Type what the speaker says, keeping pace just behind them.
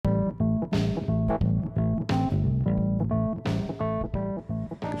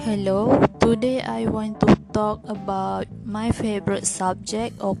Hello, today I want to talk about my favorite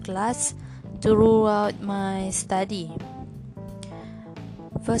subject or class throughout my study.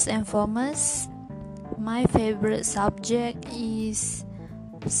 First and foremost, my favorite subject is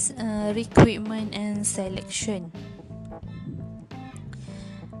recruitment and selection.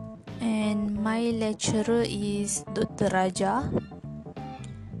 And my lecturer is Dr. Raja.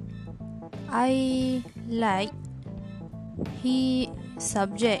 I like his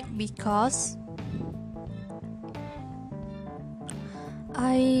subject because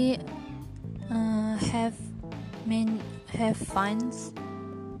I have fun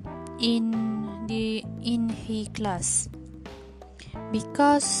in his class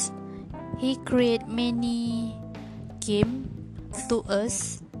because he create many game to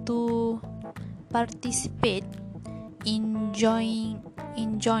us to participate in join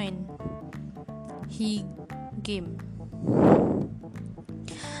his game.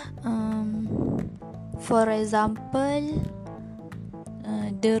 For example,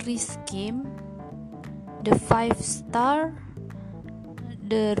 the risk game, the 5-star,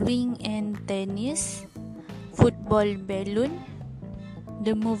 the ring and tennis, football balloon,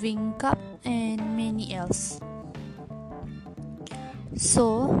 the moving cup, and many else.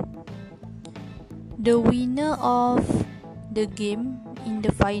 So, the winner of the game in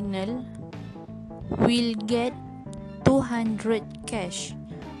the final will get 200 cash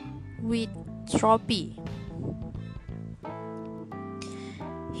with trophy.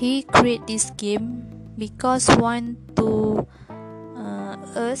 He create this game because want to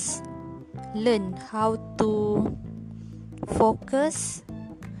us learn how to focus,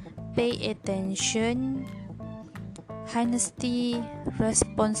 pay attention, honesty,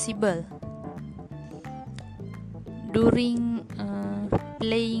 responsible during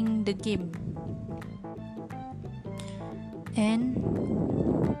playing the game. And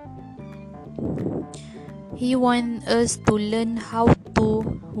he wants us to learn how to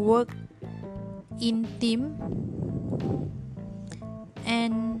work in team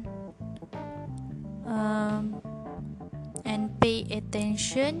and pay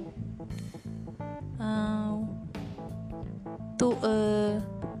attention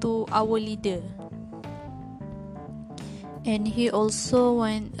to our leader. And he also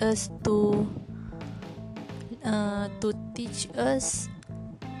wants us to teach us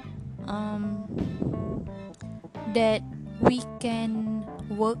that we can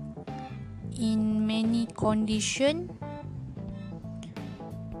work in many conditions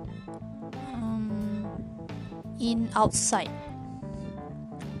in outside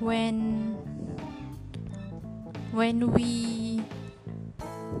when we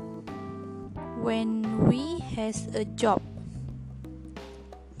has a job.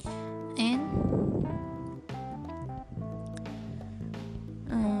 And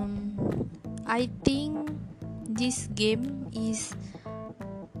I think this game is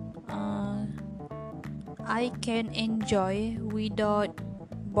I can enjoy without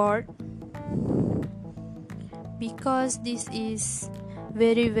bored because this is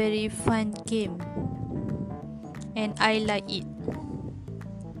very fun game and I like it.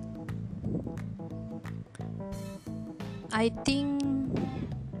 I think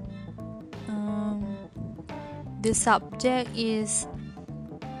the subject is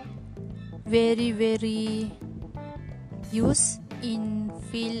very used in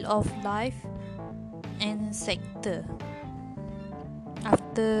field of life and sector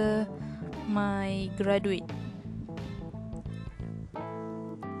after my graduate.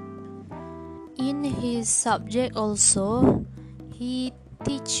 In his subject also, he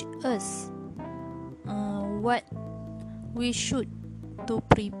teach us what we should to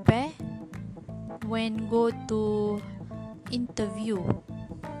prepare when go to interview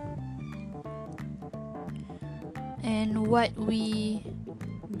and what we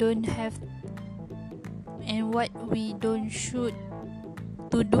don't have and what we don't should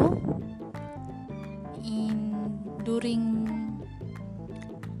to do during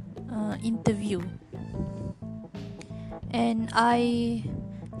interview. And I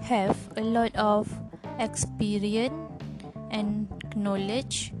have a lot of experience and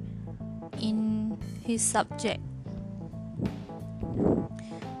knowledge in his subject.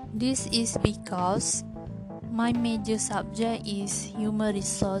 This is because my major subject is human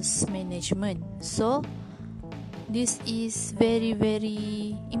resource management, so this is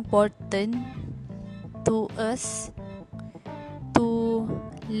very important to us to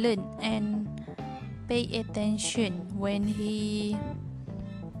learn and pay attention when he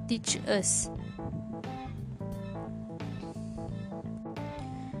teach us.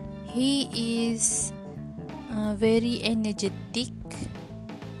 He is very energetic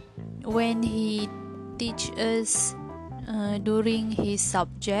when he teach us during his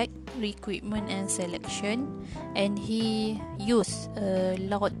subject recruitment and selection, and he use a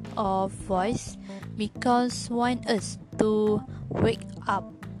lot of voice because want us to wake up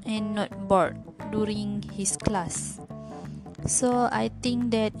and not bored during his class. So I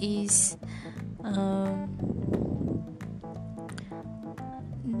think that is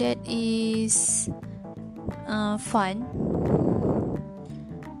fun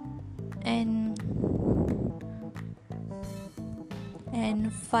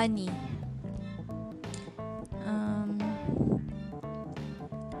and funny.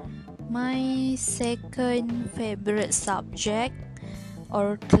 My second favorite subject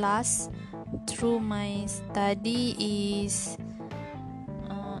or class through my study is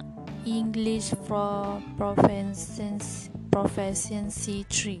English for Proficiency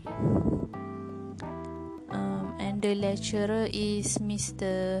 3, and the lecturer is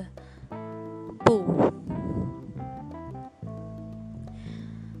Mr. Pooh.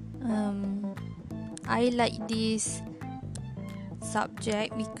 I like this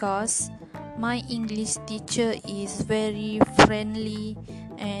subject because my English teacher is very friendly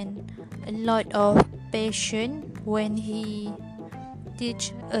and a lot of passion when he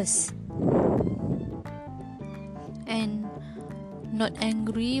teach us, and not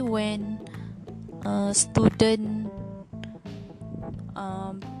angry when a student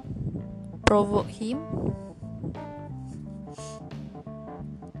provoke him.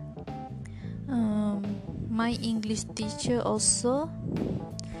 My English teacher also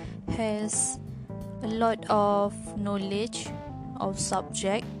has a lot of knowledge of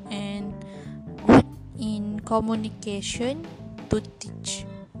subject and good in communication to teach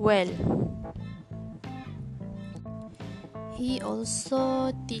well. He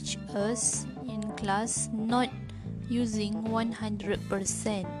also teach us in class not using 100%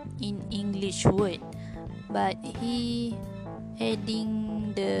 in English word, but he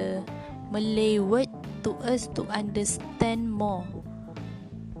adding the Malay word to us to understand more,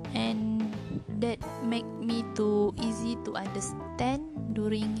 and that make me too easy to understand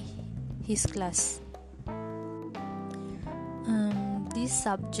during his class. This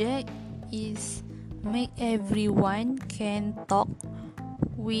subject is make everyone can talk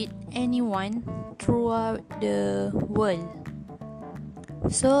with anyone throughout the world,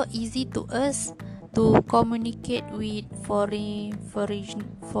 so easy to us to communicate with foreigner,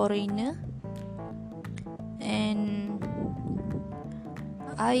 and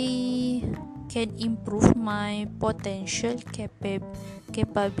I can improve my potential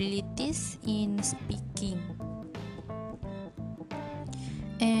capabilities in speaking.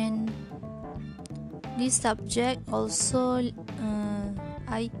 And this subject also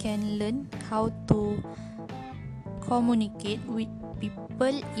I can learn how to communicate with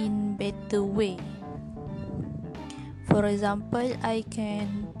people in better way. For example, I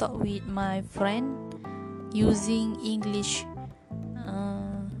can talk with my friend using English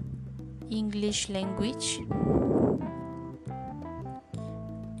language,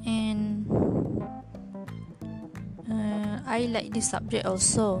 and I like this subject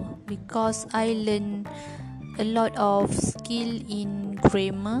also because I learn a lot of skill in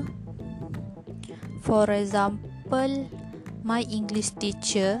grammar. For example, my English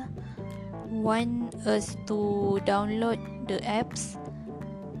teacher want us to download the apps,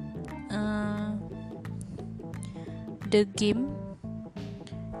 the game,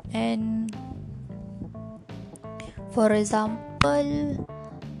 and for example,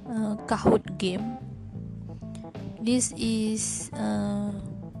 Kahoot game. This is the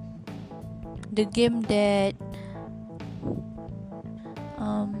game that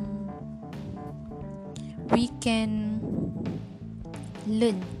we can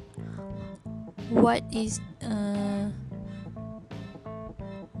learn what is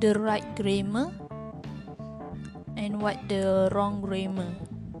the right grammar and what the wrong grammar.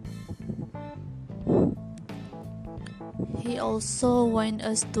 He also want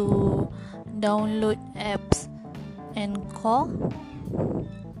us to download apps and call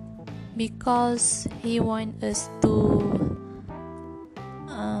because he want us to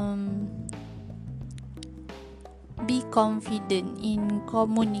be confident in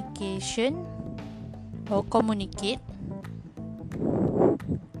communication or communicate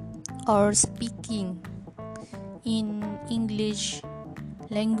or speaking in English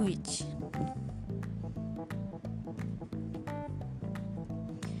language.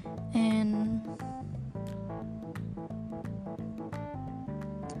 And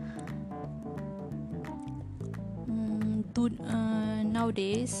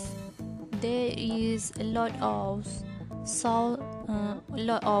nowadays there is a lot of a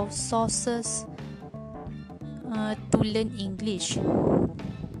lot of sources to learn English.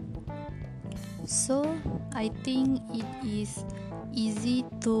 So I think it is easy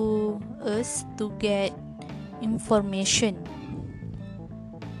to us to get information.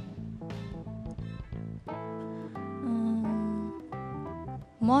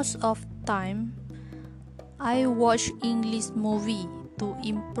 Most of time I watch English movie to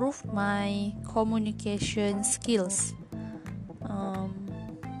improve my communication skills.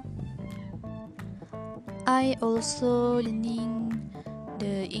 I also learning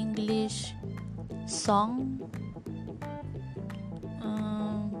the English song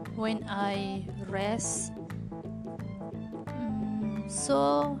when I rest.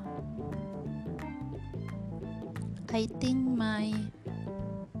 So I think my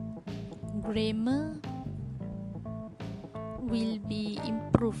grammar will be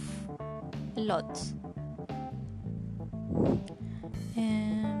improved a lot.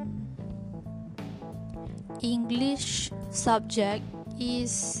 And English subject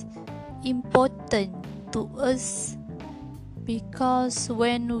is important to us because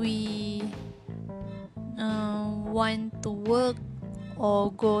when we want to work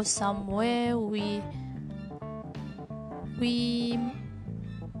or go somewhere, we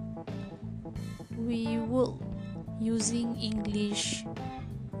work using English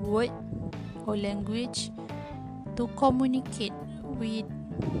word or language to communicate with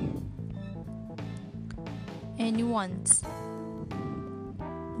anyone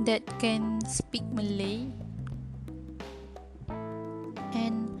that can speak Malay.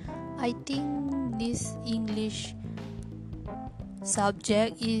 And I think this English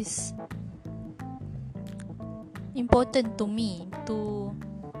subject is important to me to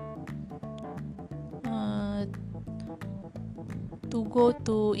go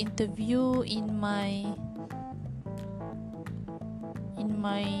to interview in my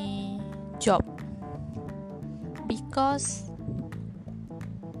job, because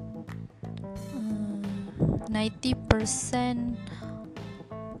 90%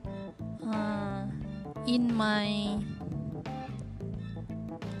 in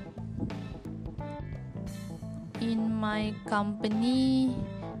my company,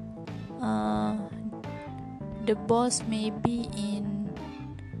 the boss may be in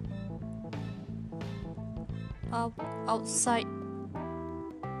outside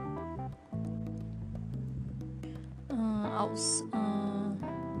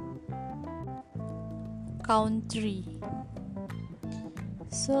country,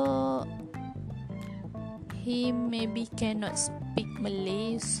 so he maybe cannot speak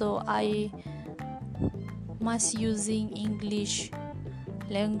Malay, so I must using English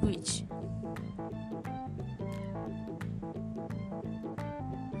language.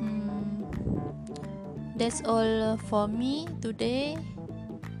 That's all for me today.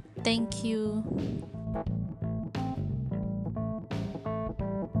 Thank you.